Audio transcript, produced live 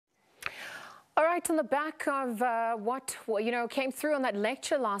right, on the back of what came through on that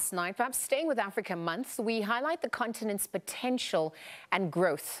lecture last night, perhaps staying with Africa Month, we highlight the continent's potential and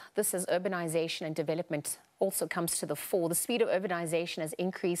growth. This as urbanization and development also comes to the fore. The speed of urbanization has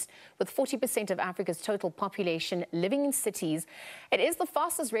increased, with 40% of Africa's total population living in cities. It is the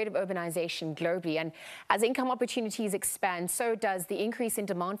fastest rate of urbanization globally, and as income opportunities expand, so does the increase in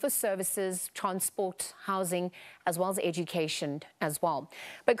demand for services, transport, housing, as well as education as well.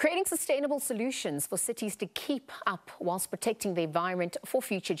 But creating sustainable solutions for cities to keep up whilst protecting the environment for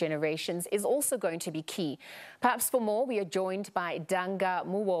future generations is also going to be key. Perhaps for more, we are joined by Danga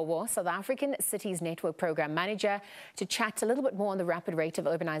Mughogho, South African Cities Network Program Manager, to chat a little bit more on the rapid rate of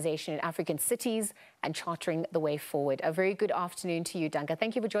urbanization in African cities and charting the way forward. A very good afternoon to you, Danga.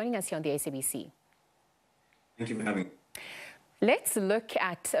 Thank you for joining us here on the SABC. Thank you for having me. Let's look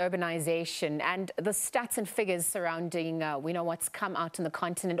at urbanization and the stats and figures surrounding what's come out in the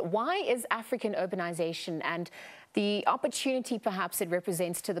continent. Why is African urbanization and the opportunity perhaps it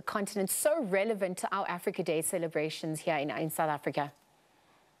represents to the continent so relevant to our Africa Day celebrations here in South Africa?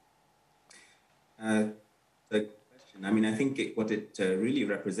 The question, I think what it really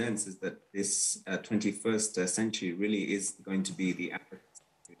represents is that this 21st century really is going to be the African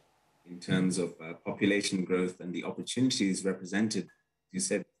century in terms of population growth and the opportunities represented. You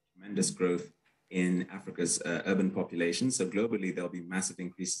said tremendous growth in Africa's urban population. So globally, there'll be massive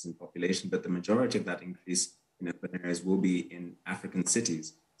increases in population, but the majority of that increase in urban areas will be in African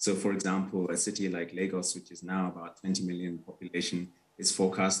cities. So for example, a city like Lagos, which is now about 20 million population, is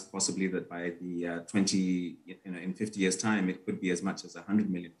forecast possibly that by the in 50 years' time, it could be as much as 100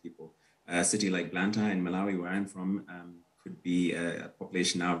 million people. A city like Blantyre in Malawi, where I'm from, could be a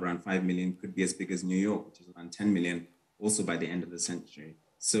population now of around 5 million, could be as big as New York, which is around 10 million, also by the end of the century.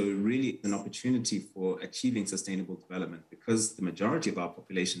 So really an opportunity for achieving sustainable development, because the majority of our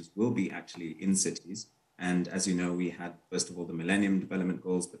populations will be actually in cities. And as you know, we had, first of all, the Millennium Development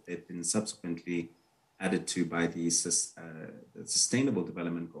Goals, but they've been subsequently added to by the Sustainable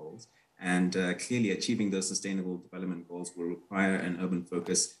Development Goals. And clearly achieving those Sustainable Development Goals will require an urban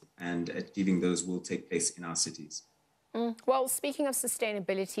focus, and achieving those will take place in our cities. Well, speaking of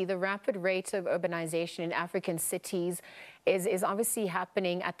sustainability, the rapid rate of urbanization in African cities is obviously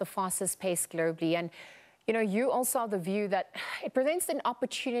happening at the fastest pace globally. And you also have the view that it presents an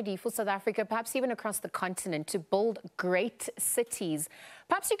opportunity for South Africa, perhaps even across the continent, to build great cities.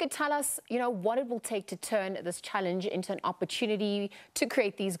 Perhaps you could tell us, what it will take to turn this challenge into an opportunity to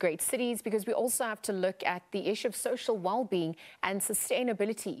create these great cities, because we also have to look at the issue of social well-being and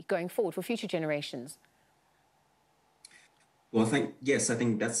sustainability going forward for future generations. Well, yes, I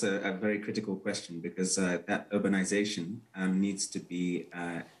think that's a very critical question, because that urbanization needs to be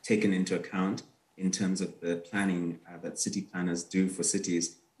taken into account in terms of the planning that city planners do for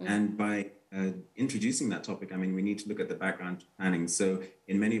cities. And by introducing that topic, we need to look at the background to planning. So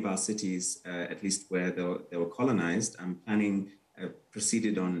in many of our cities, at least where they were colonized, planning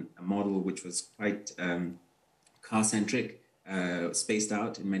proceeded on a model which was quite car-centric, spaced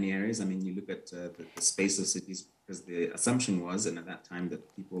out in many areas. You look at the space of cities, because the assumption was, and at that time,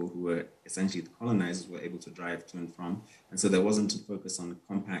 that people who were essentially the colonizers were able to drive to and from. And so there wasn't a focus on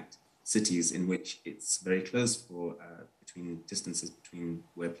compact cities in which it's very close for distances between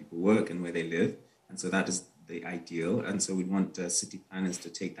where people work and where they live. And so that is the ideal. And so we want city planners to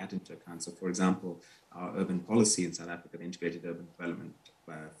take that into account. So for example, our urban policy in South Africa, the Integrated Urban Development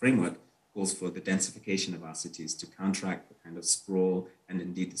Framework, calls for the densification of our cities to counteract the kind of sprawl and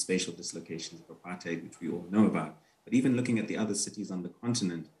indeed the spatial dislocations of apartheid, which we all know about. But even looking at the other cities on the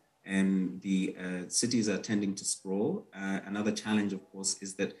continent, the cities are tending to sprawl. Another challenge, of course,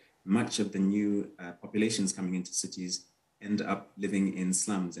 is that much of the new populations coming into cities end up living in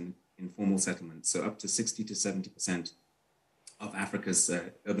slums and informal settlements. So up to 60 to 70% of Africa's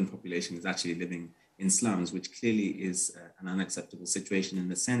urban population is actually living in slums, which clearly is an unacceptable situation, in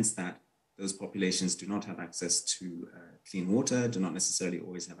the sense that those populations do not have access to clean water, do not necessarily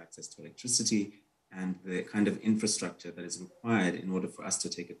always have access to electricity, and the kind of infrastructure that is required in order for us to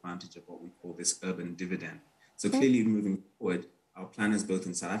take advantage of what we call this urban dividend. So clearly moving forward, our planners, both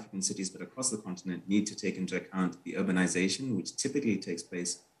in South African cities but across the continent, need to take into account the urbanization, which typically takes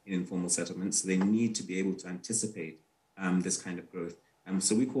place in informal settlements. So they need to be able to anticipate this kind of growth.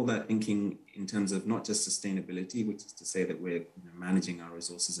 So we call that thinking in terms of not just sustainability, which is to say that we're managing our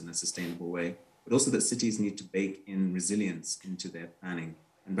resources in a sustainable way, but also that cities need to bake in resilience into their planning.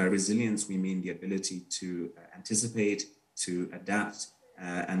 And by resilience, we mean the ability to anticipate, to adapt,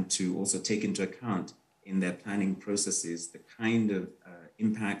 and to also take into account in their planning processes the kind of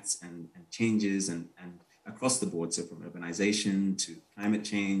impacts and changes and across the board. So from urbanization to climate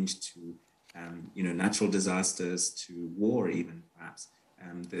change to natural disasters to war, even perhaps,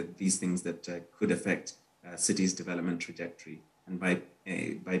 these things that could affect cities' development trajectory. And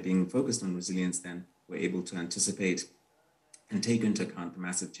by being focused on resilience, then we're able to anticipate and take into account the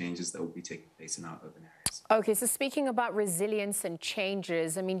massive changes that will be taking place in our urban areas. Okay, so speaking about resilience and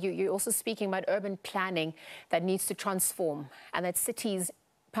changes, I mean, you're also speaking about urban planning that needs to transform and that cities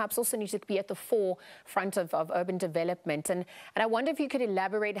perhaps also need to be at the forefront of urban development. And I wonder if you could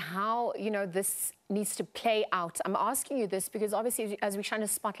elaborate how, this needs to play out. I'm asking you this because obviously as we shine a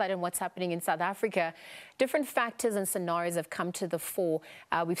spotlight on what's happening in South Africa, different factors and scenarios have come to the fore.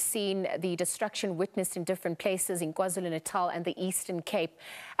 We've seen the destruction witnessed in different places in KwaZulu-Natal and the Eastern Cape.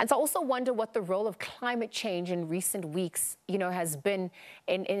 And so I also wonder what the role of climate change in recent weeks, has been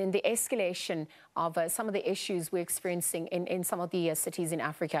in the escalation of some of the issues we're experiencing in some of the cities in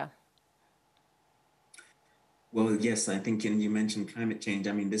Africa. Well, yes, I think you mentioned climate change.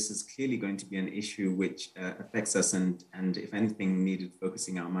 I mean, this is clearly going to be an issue which affects us and if anything needed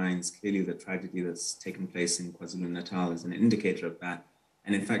focusing our minds. Clearly, the tragedy that's taken place in KwaZulu-Natal is an indicator of that.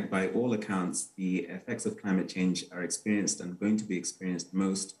 And in fact, by all accounts, the effects of climate change are experienced and going to be experienced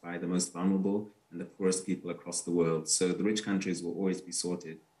most by the most vulnerable and the poorest people across the world. So the rich countries will always be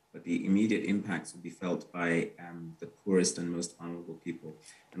sorted, but the immediate impacts will be felt by the poorest and most vulnerable people.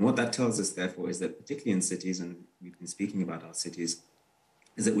 And what that tells us, therefore, is that particularly in cities, and we've been speaking about our cities,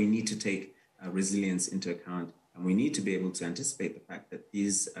 is that we need to take resilience into account, and we need to be able to anticipate the fact that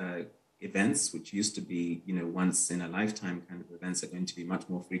these events, which used to be, once in a lifetime kind of events, are going to be much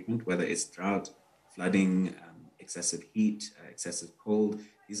more frequent, whether it's drought, flooding, excessive heat, excessive cold.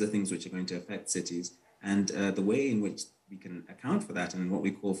 These are things which are going to affect cities. And the way in which we can account for that, and what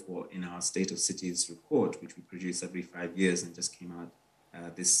we call for in our State of Cities report, which we produce every 5 years and just came out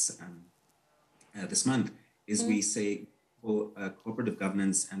this month, is we say for cooperative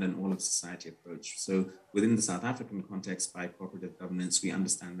governance and an all-of-society approach. So within the South African context, by cooperative governance, we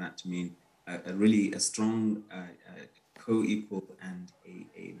understand that to mean a strong, co-equal and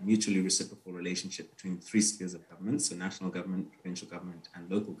a mutually reciprocal relationship between three spheres of government, so national government, provincial government, and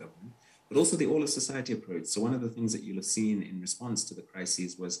local government, but also the all-of-society approach. So one of the things that you'll have seen in response to the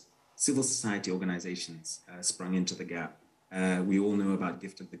crises was civil society organizations sprung into the gap. We all know about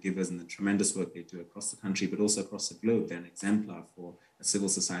Gift of the Givers and the tremendous work they do across the country, but also across the globe. They're an exemplar for a civil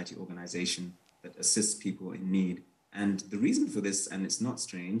society organization that assists people in need. And the reason for this, and it's not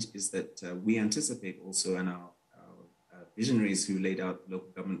strange, is that we anticipate also, and our visionaries who laid out the local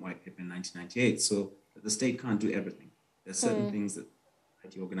government white paper in 1998, so that the state can't do everything. There are certain things that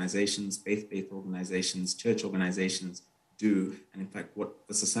society organizations, faith-based organizations, church organizations do, and in fact, what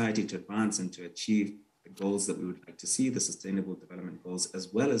for society to advance and to achieve the goals that we would like to see, the sustainable development goals,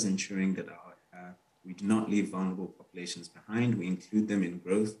 as well as ensuring that we do not leave vulnerable populations behind, we include them in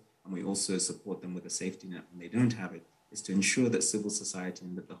growth, and we also support them with a safety net when they don't have it, is to ensure that civil society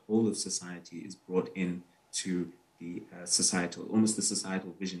and that the whole of society is brought in to the almost the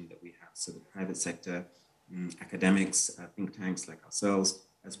societal vision that we have. So the private sector, academics, think tanks like ourselves,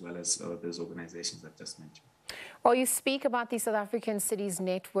 as well as those organizations I've just mentioned. Well, you speak about the South African Cities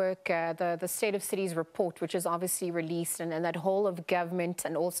Network, the State of Cities report, which is obviously released, and that whole of government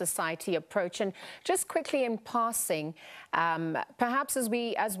and all society approach. And just quickly in passing, perhaps as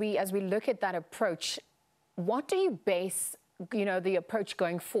we look at that approach, what do you base the approach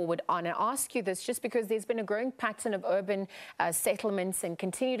going forward on? And I ask you this just because there's been a growing pattern of urban settlements and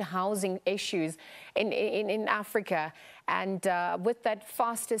continued housing issues in Africa. And with that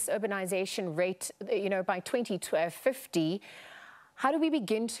fastest urbanization rate, by 2050, how do we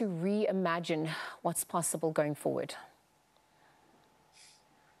begin to reimagine what's possible going forward?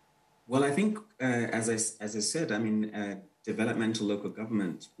 Well, I think, as I said, I mean, developmental local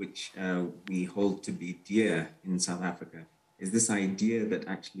government, which we hold to be dear in South Africa, is this idea that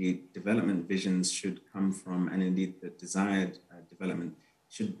actually development visions should come from, and indeed the desired development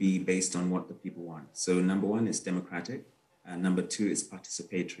should be based on what the people want. So number one is democratic, number two is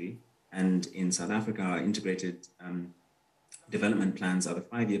participatory, and in South Africa, our integrated development plans are the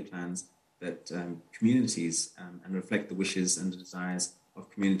 5-year plans that communities and reflect the wishes and the desires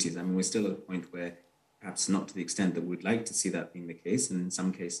of communities. I mean, we're still at a point where perhaps not to the extent that we'd like to see that being the case, and in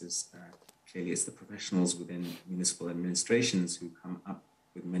some cases, clearly, it's the professionals within municipal administrations who come up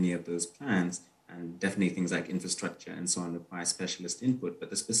with many of those plans, and definitely things like infrastructure and so on require specialist input. But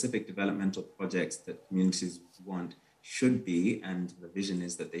the specific developmental projects that communities want should be, and the vision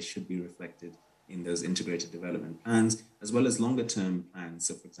is that they should be reflected in those integrated development plans, as well as longer term plans.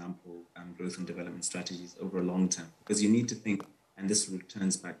 So, for example, growth and development strategies over a long term, because you need to think, and this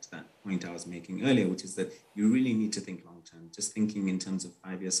returns back to that point I was making earlier, which is that you really need to think long term. Just thinking in terms of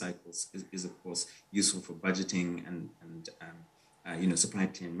 5-year cycles is of course useful for budgeting and supply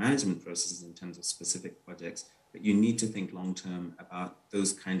chain management processes in terms of specific projects. But you need to think long term about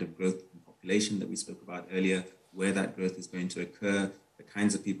those kind of growth in population that we spoke about earlier, where that growth is going to occur, the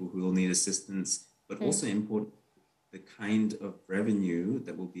kinds of people who will need assistance, but also important, the kind of revenue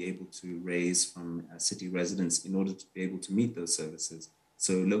that we'll be able to raise from city residents in order to be able to meet those services.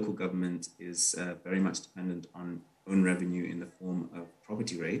 So local government is very much dependent on own revenue in the form of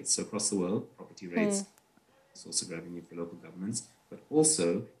property rates. So across the world, property rates, source of revenue for local governments, but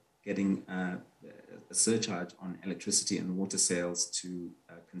also getting a surcharge on electricity and water sales to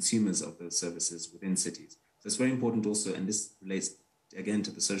consumers of those services within cities. So it's very important also, and this relates again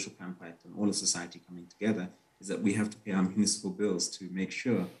to the social compact and all of society coming together, is that we have to pay our municipal bills to make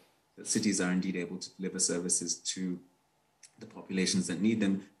sure that cities are indeed able to deliver services to the populations that need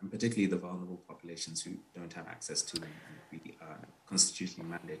them, and particularly the vulnerable populations who don't have access to them and we are constitutionally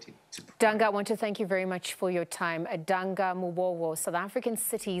mandated to provide. Danga, I want to thank you very much for your time. Danga Mughogho, South African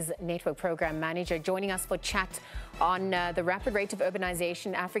Cities Network Program Manager, joining us for chat on the rapid rate of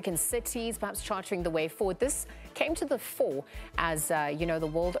urbanization, African cities, perhaps charting the way forward. This came to the fore as,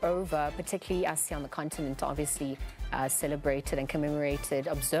 the world over, particularly us here on the continent, obviously celebrated and commemorated,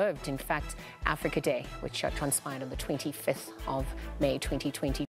 observed, in fact, Africa Day, which transpired on the 25th of May 2020.